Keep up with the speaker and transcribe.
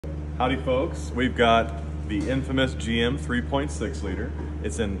Howdy folks, we've got the infamous GM 3.6 liter.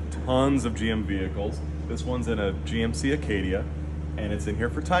 It's in tons of GM vehicles. This one's in a GMC Acadia, and it's in here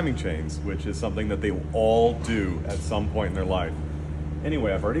for timing chains, which is something that they will all do at some point in their life.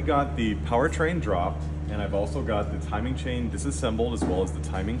 Anyway, I've already got the powertrain dropped, and I've also got the timing chain disassembled as well as the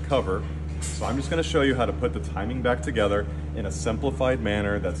timing cover. So I'm just gonna show you how to put the timing back together in a simplified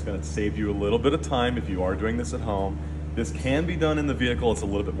manner that's gonna save you a little bit of time if you are doing this at home. This can be done in the vehicle, it's a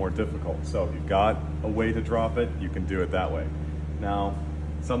little bit more difficult. So if you've got a way to drop it, you can do it that way. Now,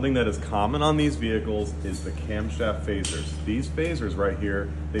 something that is common on these vehicles is the camshaft phasers. These phasers right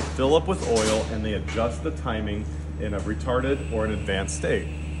here, they fill up with oil and they adjust the timing in a retarded or an advanced state.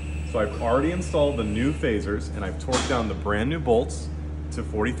 So I've already installed the new phasers and I've torqued down the brand new bolts to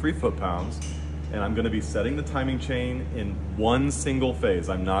 43 foot-pounds, and I'm gonna be setting the timing chain in one single phase.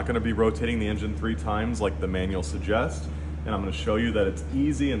 I'm not gonna be rotating the engine 3 times like the manual suggests, and I'm gonna show you that it's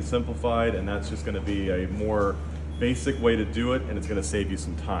easy and simplified, and that's just gonna be a more basic way to do it, and it's gonna save you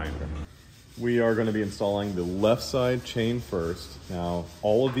some time. We are gonna be installing the left side chain first. Now,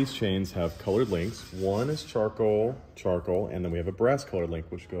 all of these chains have colored links. One is charcoal, and then we have a brass colored link,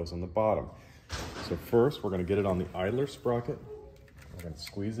 which goes on the bottom. So first, we're gonna get it on the idler sprocket. We're gonna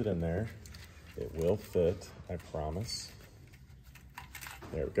squeeze it in there. It will fit, I promise.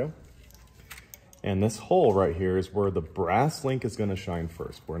 There we go. And this hole right here is where the brass link is gonna shine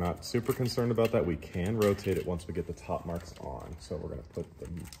first. We're not super concerned about that. We can rotate it once we get the top marks on. So we're gonna put the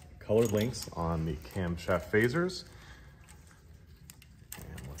colored links on the camshaft phasers.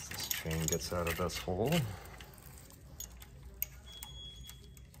 And once this chain gets out of this hole,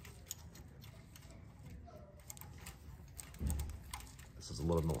 this is a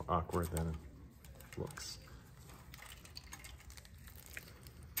little more awkward than it looks.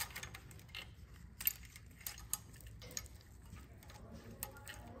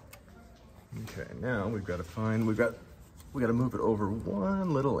 Okay, now we've got to move it over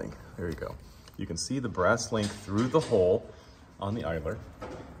one little link. There you go. You can see the brass link through the hole on the idler.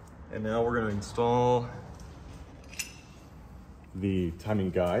 And now we're going to install the timing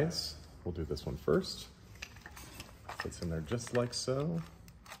guides. We'll do this one first. Fits in there just like so.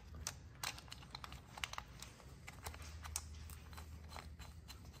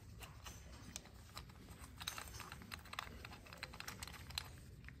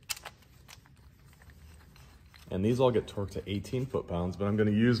 And these all get torqued to 18 foot-pounds, but I'm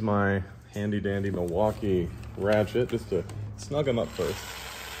gonna use my handy dandy Milwaukee ratchet just to snug them up first.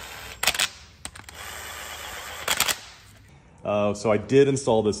 So I did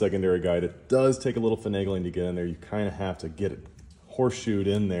install the secondary guide. It does take a little finagling to get in there. You kind of have to get it horseshoed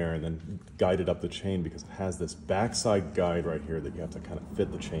in there and then guide it up the chain because it has this backside guide right here that you have to kind of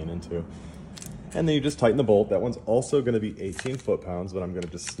fit the chain into. And then you just tighten the bolt. That one's also gonna be 18 foot-pounds, but I'm gonna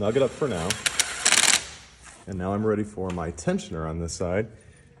just snug it up for now. And now I'm ready for my tensioner on this side.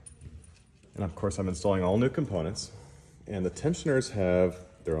 And of course I'm installing all new components. And the tensioners have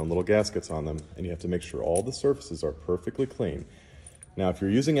their own little gaskets on them, and you have to make sure all the surfaces are perfectly clean. Now, if you're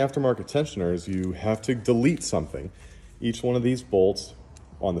using aftermarket tensioners, you have to delete something. Each one of these bolts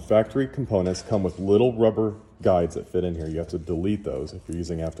on the factory components come with little rubber guides that fit in here. You have to delete those if you're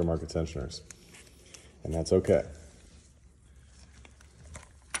using aftermarket tensioners. And that's okay.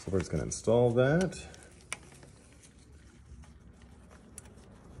 So we're just gonna install that.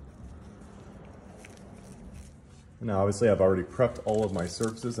 Now, obviously, I've already prepped all of my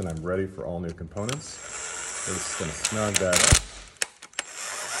surfaces and I'm ready for all new components. We're just gonna snug that up.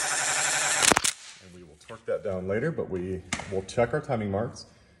 And we will torque that down later, but we will check our timing marks.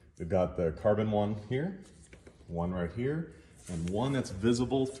 We've got the carbon one here, one right here, and one that's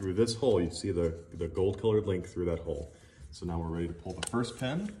visible through this hole. You see the gold colored link through that hole. So now we're ready to pull the first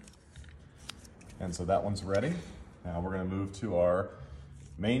pin. And so that one's ready. Now we're gonna move to our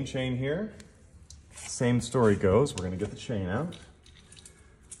main chain here. Same story goes, we're gonna get the chain out.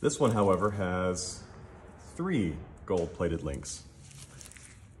 This one, however, has 3 gold-plated links.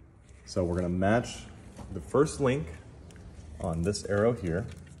 So we're gonna match the first link on this arrow here,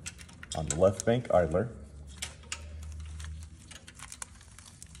 on the left bank idler.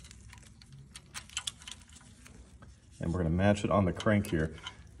 And we're gonna match it on the crank here.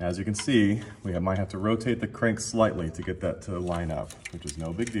 As you can see, we might have to rotate the crank slightly to get that to line up, which is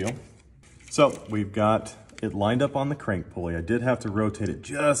no big deal. So we've got it lined up on the crank pulley. I did have to rotate it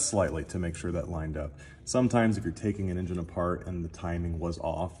just slightly to make sure that lined up. Sometimes if you're taking an engine apart and the timing was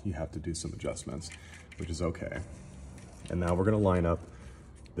off, you have to do some adjustments, which is okay. And now we're gonna line up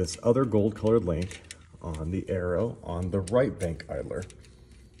this other gold colored link on the arrow on the right bank idler.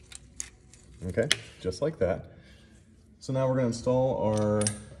 Okay, just like that. So now we're gonna install our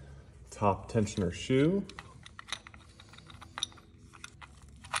top tensioner shoe.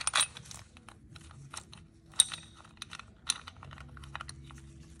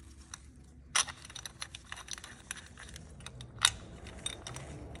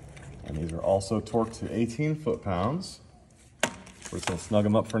 And these are also torqued to 18 foot-pounds. We're just gonna snug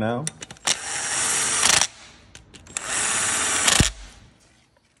them up for now.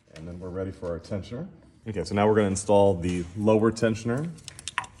 And then we're ready for our tensioner. Okay, so now we're gonna install the lower tensioner.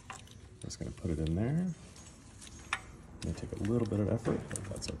 I'm just gonna put it in there. It may take a little bit of effort, but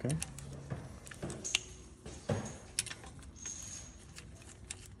that's okay.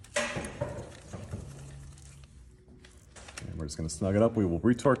 And we're just gonna snug it up. We will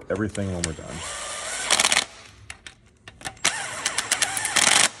retorque everything when we're done.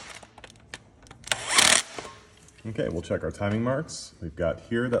 Okay, we'll check our timing marks. We've got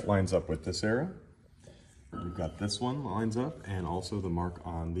here that lines up with this arrow. We've got this one lines up, and also the mark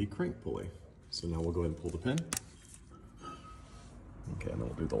on the crank pulley. So now we'll go ahead and pull the pin. Okay, and then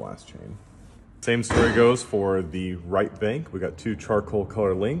we'll do the last chain. Same story goes for the right bank. We got 2 charcoal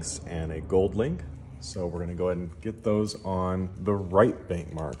color links and a gold link. So we're gonna go ahead and get those on the right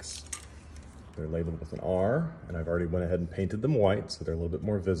bank marks. They're labeled with an R, and I've already went ahead and painted them white, so they're a little bit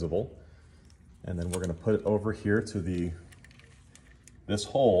more visible. And then we're gonna put it over here to this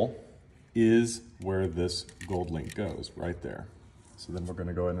hole is where this gold link goes, right there. So then we're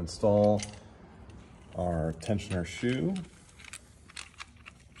gonna go ahead and install our tensioner shoe.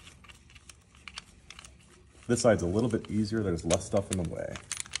 This side's a little bit easier, there's less stuff in the way.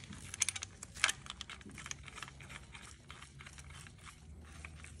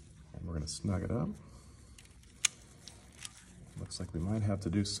 And we're gonna snug it up. Looks like we might have to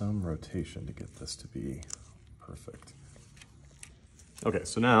do some rotation to get this to be perfect. Okay,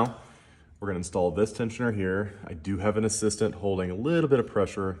 so now we're gonna install this tensioner here. I do have an assistant holding a little bit of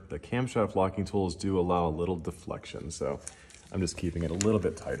pressure. The camshaft locking tools do allow a little deflection, so I'm just keeping it a little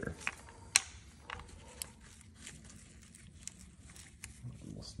bit tighter.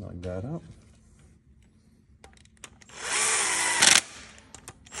 And we'll snug that up.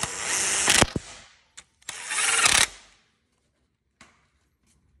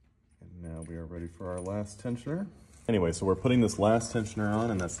 Now we are ready for our last tensioner. Anyway, so we're putting this last tensioner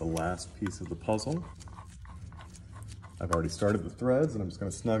on, and that's the last piece of the puzzle. I've already started the threads, and I'm just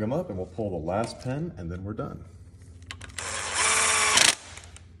gonna snug them up, and we'll pull the last pin, and then we're done.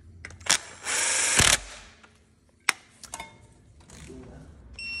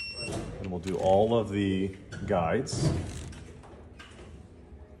 And we'll do all of the guides.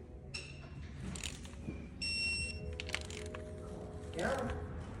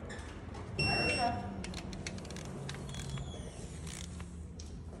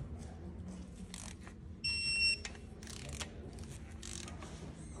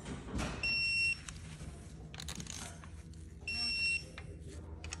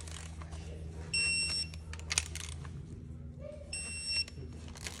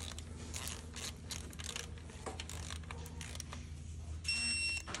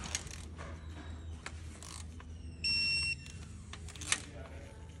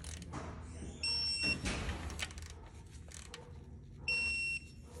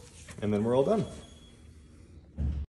 And then we're all done.